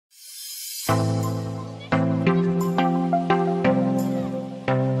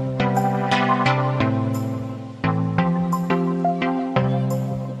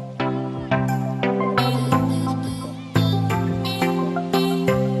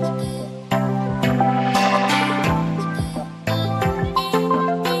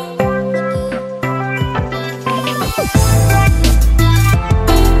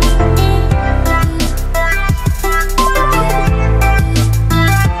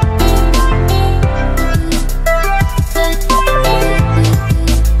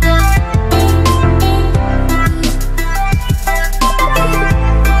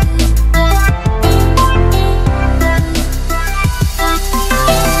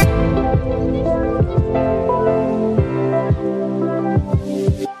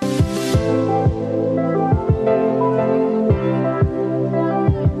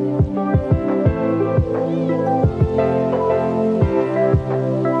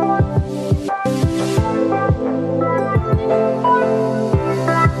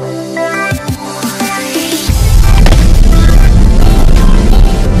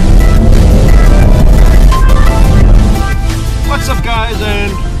guys,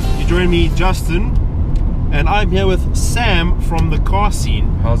 and you join me, Justin, and I'm here with Sam from the car scene.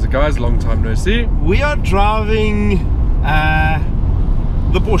 How's it, guys? Long time no see. We are driving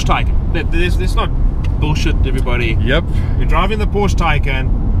the Porsche Taycan. There's not bullshit, everybody. Yep. We're driving the Porsche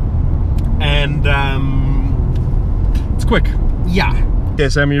Taycan, and it's quick. Yeah. Okay,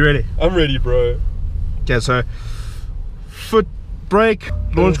 Sam, you ready? I'm ready, bro. Okay, so foot brake,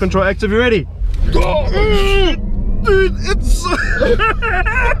 launch control active. You ready? Oh. Dude, it's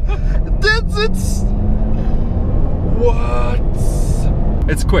it's what?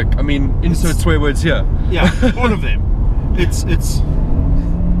 It's quick. I mean, insert swear words here. Yeah, all of them. It's stupid.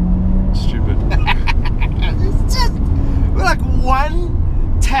 It's just like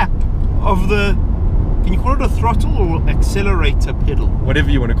one tap of the, can you call it a throttle or accelerator pedal?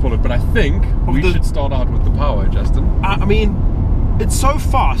 Whatever you want to call it, but I think we should start out with the power, Justin. I mean, it's so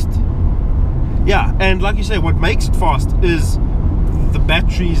fast. Yeah, and like you say, what makes it fast is the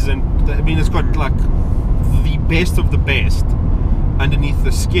batteries, and I mean, it's got like the best of the best underneath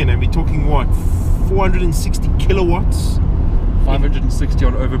the skin, and we're talking what, 460 kilowatts, 560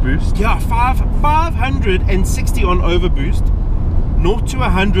 on overboost. Yeah, 560 on overboost, 0 to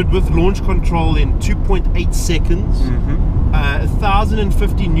 100 with launch control in 2.8 seconds,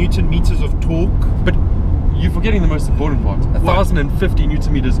 1050 Newton meters of torque. But you're forgetting the most important part. 1050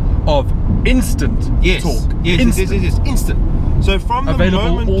 Newton meters of instant torque. Yes, instant. So from the available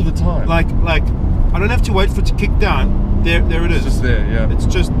moment, all the time. Like I don't have to wait for it to kick down. There it is. It's just there, yeah. It's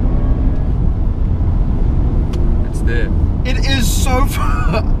there. It is so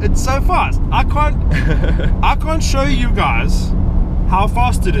it's so fast. I can't show you guys how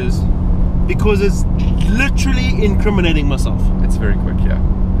fast it is because it's literally incriminating myself. It's very quick, yeah.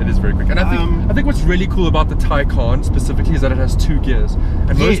 It is very quick. And I think what's really cool about the Taycan specifically is that it has 2 gears.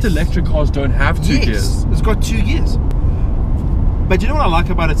 And most electric cars don't have 2 gears. It's got 2 gears. But you know what I like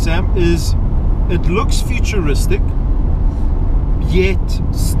about it, Sam, is it looks futuristic, yet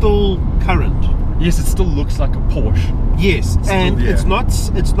still current. Yes, it still looks like a Porsche. Yes, and it's not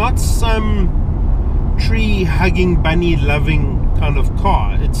some tree hugging, bunny loving kind of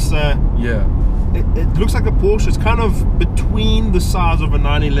car. It's it looks like a Porsche. It's kind of between the size of a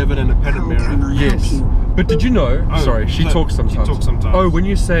 911 and a Panamera. Yes, but did you know? Sorry, she talks sometimes. She talks sometimes. Oh, when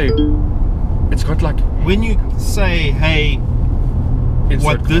you say it's got like, when you say, hey,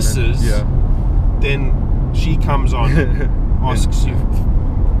 what this is, then she comes on, asks you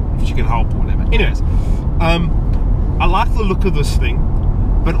if she can help or whatever. Anyways, I like the look of this thing,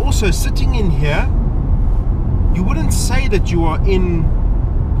 but also sitting in here, you wouldn't say that you are in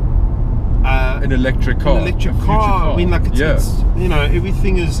an electric car. An electric car. I mean, like it's you know,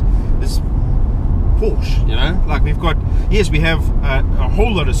 everything is Porsche. You know, like we've got, yes, we have a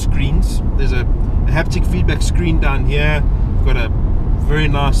whole lot of screens. There's a haptic feedback screen down here. We've got a very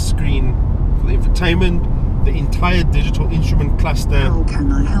nice screen for the infotainment. The entire digital instrument cluster. How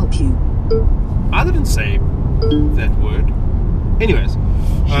can I help you? I didn't say that word. Anyways,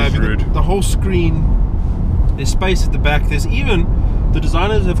 the whole screen. There's space at the back. There's even, the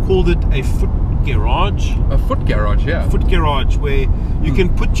designers have called it a foot garage. A foot garage, yeah. Foot garage, where you can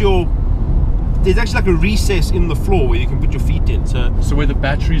put your, there's actually like a recess in the floor where you can put your feet in. So where the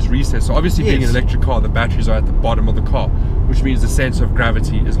batteries recess. So obviously being an electric car, the batteries are at the bottom of the car, which means the sense of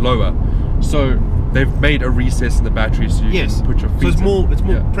gravity is lower. So they've made a recess in the battery so you can put your feet in. So it's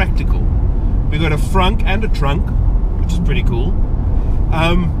more practical. We've got a frunk and a trunk, which is pretty cool.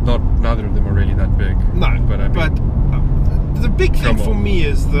 Neither of them are really that big. No, but I mean, the big thing for me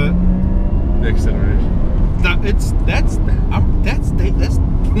is the acceleration. That's dangerous.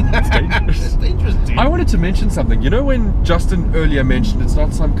 That's dangerous, dude. I wanted to mention something. You know when Justin earlier mentioned it's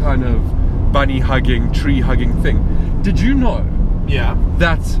not some kind of bunny hugging, tree hugging thing. Did you know? Yeah.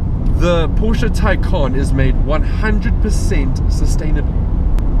 That the Porsche Taycan is made 100% sustainable.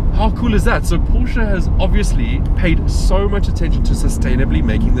 How cool is that? So Porsche has obviously paid so much attention to sustainably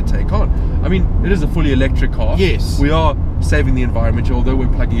making the Taycan. I mean, it is a fully electric car. Yes. We are saving the environment, although we're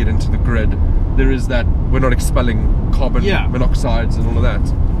plugging it into the grid. There is that, we're not expelling carbon monoxides and all of that.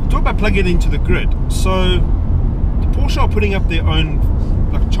 Talk about plugging it into the grid. So the Porsche are putting up their own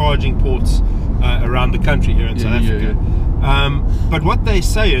like charging ports around the country here in South Africa. But what they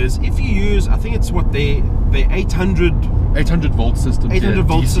say is, if you use, I think it's what they 800 volt system, 800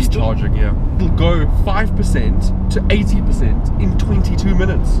 volt DC system charging, it'll go 5% to 80% in 22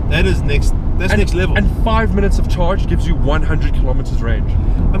 minutes. That's next level. And 5 minutes of charge gives you 100 kilometers range.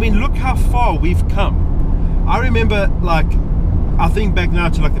 I mean, look how far we've come. I remember, like, I think back now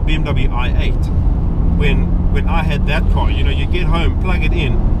to like the BMW i8, when I had that car. You know, you get home, plug it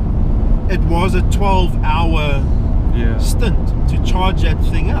in. It was a 12-hour stint to charge that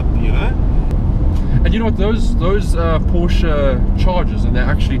thing up, you know. And you know what, those Porsche chargers, and they're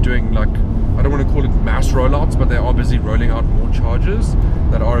actually doing, like, I don't want to call it mass rollouts, but they are busy rolling out more chargers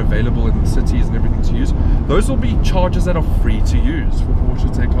that are available in cities and everything to use. Those will be chargers that are free to use for Porsche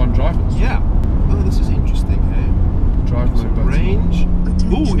Taycan drivers. Yeah. Oh, this is interesting, hey? Drive mode button. Range.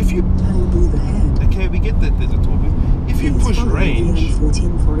 Ooh, if you... Okay, we get that there's a toll booth. If you push range,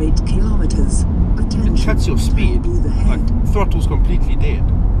 14 for 8 kilometers. it cuts your speed. Like, throttle's completely dead.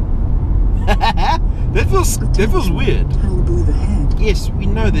 that feels weird. Yes, we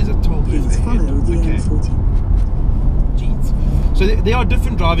know there's a toll booth ahead. Okay. Jeez. So there are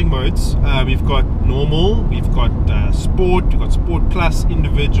different driving modes. We've got normal, we've got sport, we've got sport plus,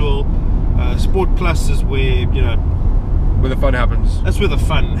 individual. Sport plus is where, you know, where the fun happens. That's where the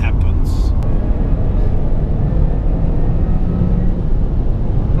fun happens.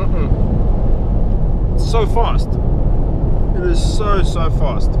 It's so fast. It is so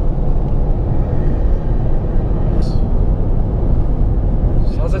fast.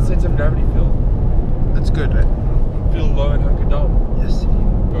 How's that sense of gravity feel? It's good, right? Feel low and hunkered down. Yes.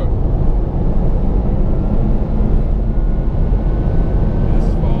 Go.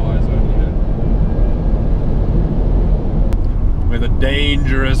 As far as only here. Where the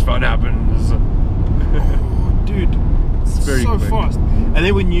dangerous fun happens. Oh, dude, it's very so quick. fast. And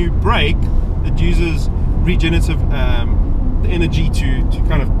then when you brake, it uses regenerative the energy to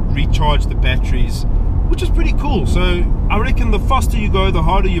kind of recharge the batteries, which is pretty cool. So I reckon the faster you go, the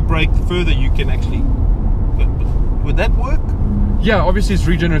harder you brake, the further you can actually... Would that work? Yeah, obviously it's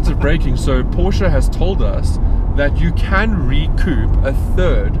regenerative braking. So Porsche has told us that you can recoup a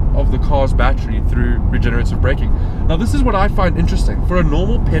third of the car's battery through regenerative braking. Now this is what I find interesting. For a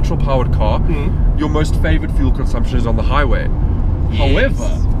normal petrol powered car, your most favorite fuel consumption is on the highway. Yes. However,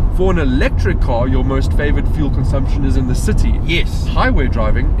 for an electric car, your most favorite fuel consumption is in the city. Yes. Highway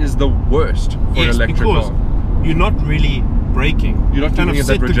driving is the worst for an electric because car. You're not really braking. You're not kind of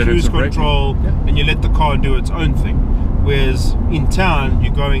set the cruise control, and you let the car do its own thing. Whereas in town,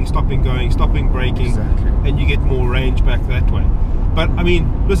 you're going, stopping, braking, exactly, and you get more range back that way. But I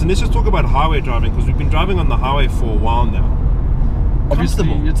mean, listen, let's just talk about highway driving, because we've been driving on the highway for a while now. Obviously,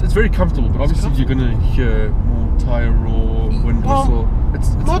 it's very comfortable, but obviously you're going to hear more tire roar, wind whistle.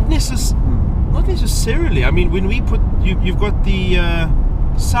 It's not necessarily. I mean, when we put you've got the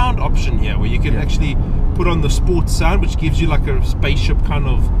sound option here, where you can actually put on the sports sound, which gives you like a spaceship kind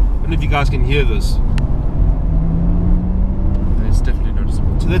of. I don't know if you guys can hear this. It's definitely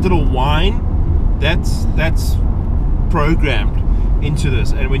noticeable. So that little whine, that's programmed into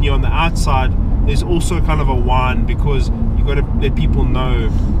this, and when you're on the outside, there's also kind of a whine, because you've got to let people know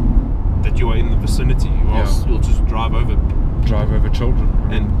that you are in the vicinity, or else you'll just drive over children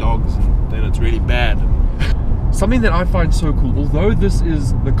and dogs, and then it's really bad. Something that I find so cool, although this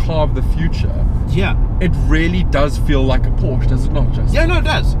is the car of the future, it really does feel like a Porsche, does it not, Justin? Yeah, no, it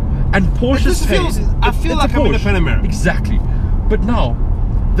does. And Porsche's I feel like I'm in a Panamera. Exactly. But now,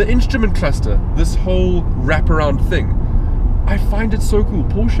 the instrument cluster, this whole wraparound thing, I find it so cool.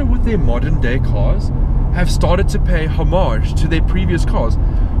 Porsche, with their modern day cars, have started to pay homage to their previous cars.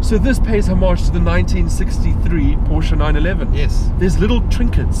 So this pays homage to the 1963 Porsche 911. Yes. There's little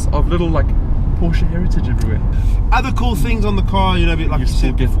trinkets of little, like, Porsche heritage everywhere. Other cool things on the car, you know, like you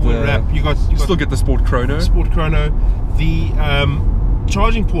still get the you still get the Sport Chrono. The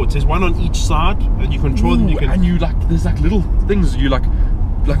charging ports. There's one on each side, and you control them. And you like, there's like little things you like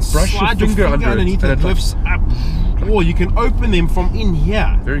brush your finger underneath it, lifts up. Or you can open them from in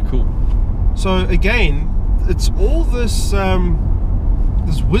here. Very cool. So again, it's all this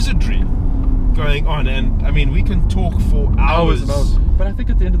this wizardry going on, and I mean, we can talk for hours and hours. But I think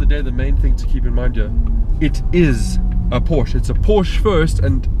at the end of the day, the main thing to keep in mind here, it is a Porsche. It's a Porsche first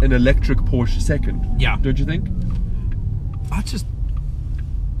and an electric Porsche second. Yeah. Don't you think? I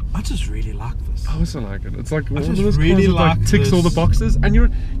just really like this. I also like it. It's like one of just those really cars that like ticks all the boxes, and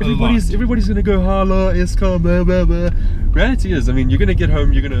everybody's gonna go hala S-car blah blah blah. Reality is, I mean, you're gonna get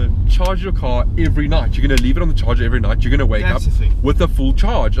home, you're gonna charge your car every night. You're gonna leave it on the charger every night. You're gonna wake up with a full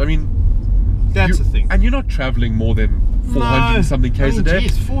charge. I mean, that's the thing. And you're not traveling more than 400 and something Ks a day.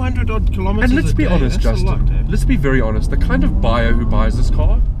 Geez, 400 odd kilometers. And let's be honest, Justin. Let's be very honest. The kind of buyer who buys this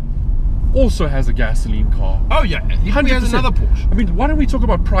car also has a gasoline car. Oh yeah, he has another Porsche. I mean, why don't we talk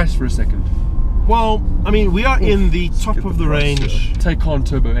about price for a second? Well, I mean, we are in the top of the range. Taycan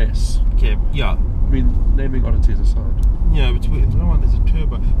Turbo S. Okay, yeah. I mean, naming oddities aside. Yeah, but there's a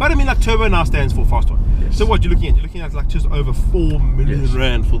turbo. But I mean, like, turbo now stands for fast one. Yes. So what you're looking at? You're looking at like just over 4 million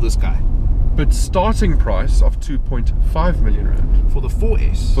rand for this guy. but starting price of 2.5 million rand for the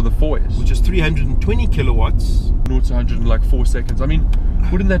 4S. for the 4S, which is 320 kilowatts. 0 to 100 in like 4 seconds. I mean,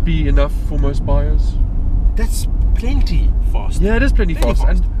 wouldn't that be enough for most buyers? That's plenty fast. Yeah, it is plenty fast.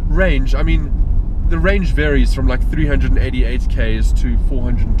 And range, I mean, the range varies from like 388 k's to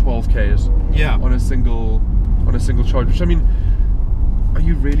 412 k's. Yeah. On a single charge. Which, I mean, are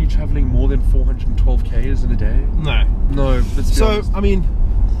you really traveling more than 412 k's in a day? No. No. Let's be honest. I mean,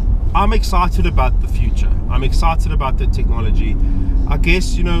 I'm excited about the future. I'm excited about the technology. I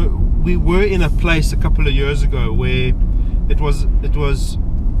guess, you know, we were in a place a couple of years ago where it was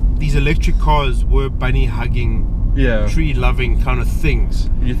these electric cars were bunny hugging, tree loving kind of things.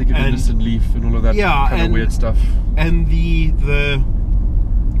 And you think of Innocent Leaf and all of that kind of weird stuff. And the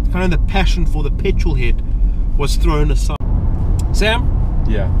kind of the passion for the petrol head was thrown aside. Sam?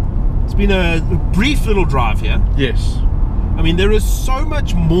 Yeah. It's been a brief little drive here. Yes. I mean, there is so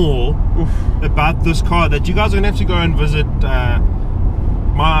much more about this car that you guys are going to have to go and visit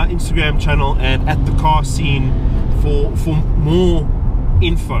my Instagram channel and at the car scene for more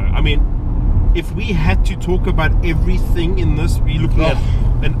info. I mean, if we had to talk about everything in this, we're looking at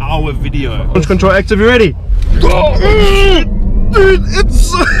an hour video. Launch control active, you ready? Go! Dude,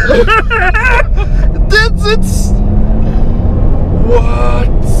 it's it's what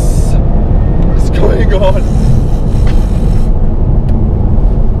is going on?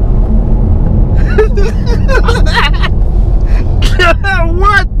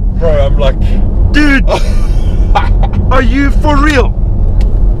 What? Bro, I'm like, dude, are you for real?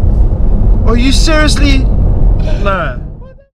 Are you seriously? Nah.